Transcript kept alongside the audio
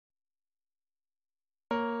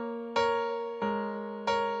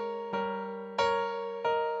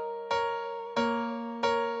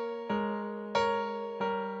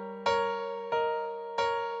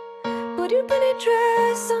Put your pretty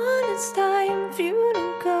dress on, it's time for you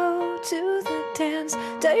to go to the dance.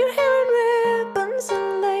 Tie your hair in ribbons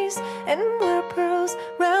and lace, and wear pearls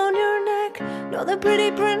round your neck. Know the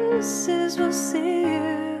pretty princes will see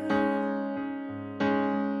you.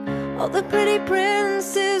 All the pretty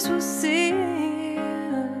princes will see you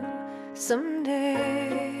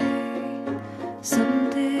someday,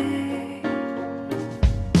 someday.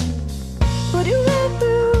 Put your red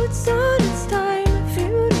boots on, it's time for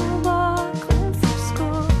you to walk home from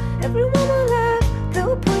school. Everyone will laugh,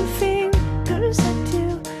 they'll point fingers at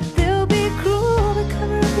you. They'll be cruel, but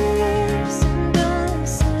cover up your ears and don't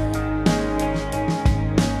listen,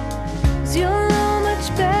 'cause you'll know much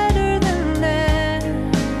better than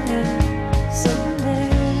them someday,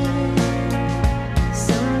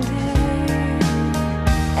 someday.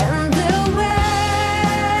 And they'll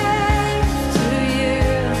wave to you,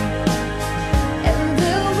 and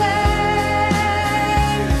they'll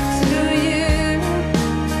wave to you,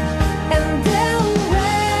 and they'll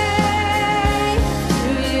wave to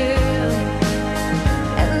you,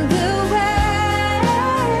 and they'll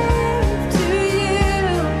wave to you.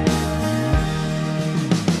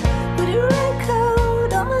 Put your red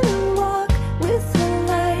coat on and walk with the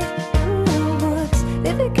light in the woods.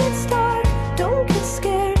 If it gets dark, don't get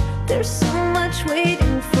scared, there's so much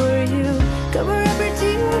waiting for you. Cover up your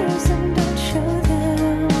tears and don't show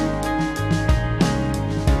them,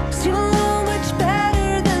 'cause you'll know much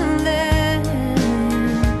better than them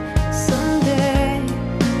someday,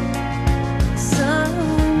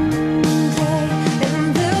 someday. And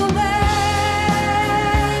they'll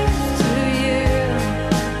wave to you,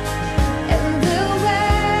 and they'll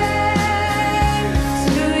wave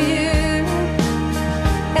to you,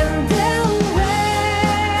 and they'll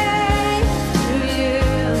wave to you,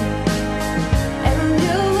 and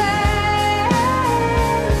you'll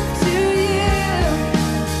wave to you.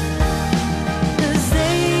 'Cause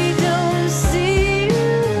they don't see you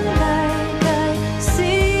like I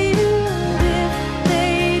see you. If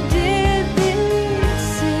they did, they'd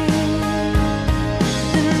see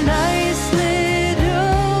the nice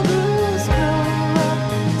little girls grow up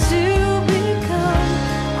to become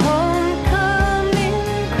homecoming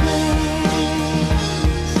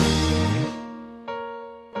queens.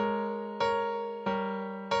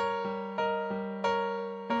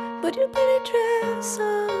 Put your pretty dress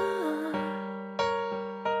on,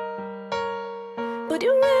 put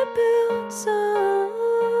your red boots on.